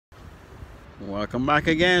Welcome back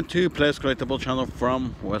again to Playdays Collectibles channel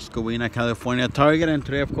from West Covina, California, Target. And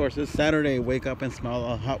today, of course, is Saturday. Wake up and smell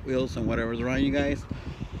the Hot Wheels and whatever's around you guys.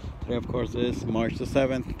 Today, of course, is March the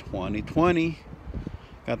 7th, 2020.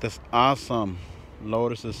 Got this awesome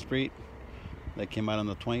Lotus Street that came out in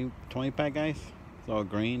the 20 pack, guys. It's all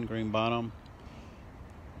green bottom.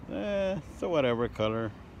 So whatever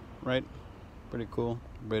color, right? Pretty cool.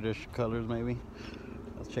 British colors, maybe.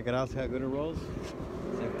 Let's check it out, see how good it rolls.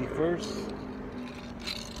 Safety first.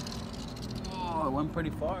 Oh, it went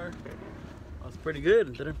pretty far. That's pretty good.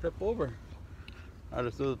 It didn't flip over. I'll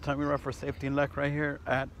just do the timing rod for safety and luck right here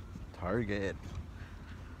at Target.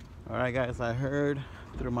 Alright guys, I heard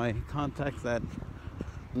through my contacts that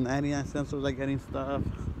 99 cents are getting stuff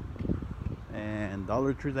and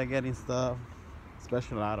Dollar Trees are getting stuff,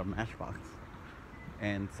 especially out of Matchbox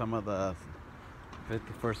and some of the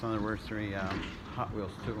 51st anniversary Hot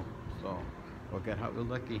Wheels too. So go get Hot Wheels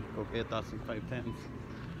lucky. Go get 1,510s.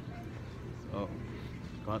 So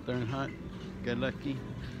go out there and hunt. Get lucky.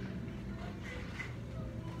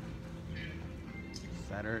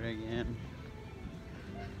 Saturday again.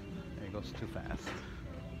 It goes too fast.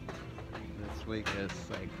 This week is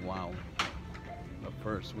like wow. The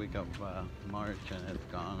first week of March and it's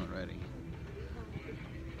gone already.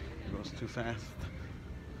 It goes too fast.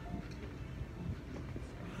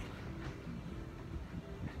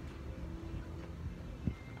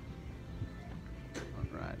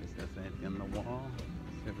 Is there anything on the wall?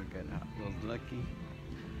 See if we get Hot Wheels lucky.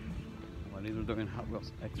 Well, these are doing Hot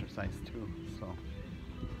Wheels exercise too, so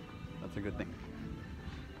that's a good thing.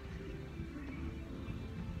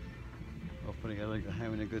 Hopefully you guys are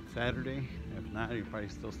having a good Saturday. If not, you're probably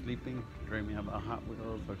still sleeping, dreaming about Hot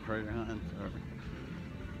Wheels or treasure hunts or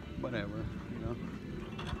whatever, you know.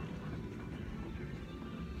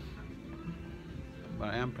 But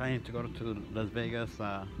I am planning to go to Las Vegas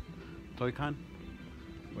Toy Con,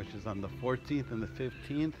 which is on the 14th and the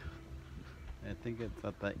 15th. I think it's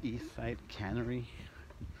at the East Side Cannery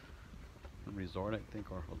Resort, I think,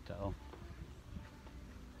 or hotel.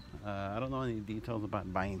 I don't know any details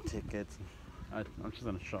about buying tickets. I'm just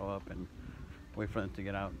gonna show up and wait for them to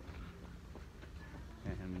get out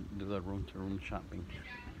and do the room-to-room shopping,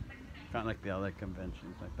 kind of like the other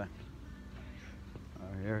conventions like that.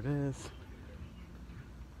 Here it is.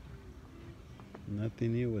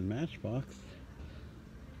 Nothing new with Matchbox.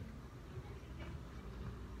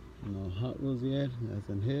 No Hot Wheels yet,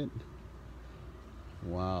 hasn't hit.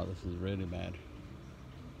 Wow, this is really bad.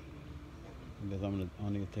 I guess I'm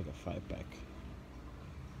only gonna take a 5-pack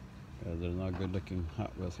because there's no good looking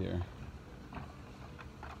Hot Wheels here. I'm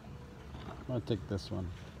gonna take this one.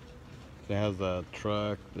 It has the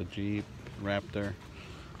truck, the Jeep, Raptor.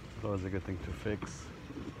 It's always a good thing to fix.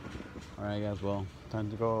 Alright guys, well,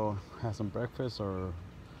 time to go have some breakfast or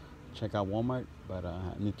check out Walmart, but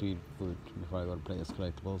I need to eat food before I go to Playdays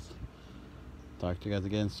Collectibles. Talk to you guys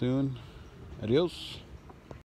again soon. Adios.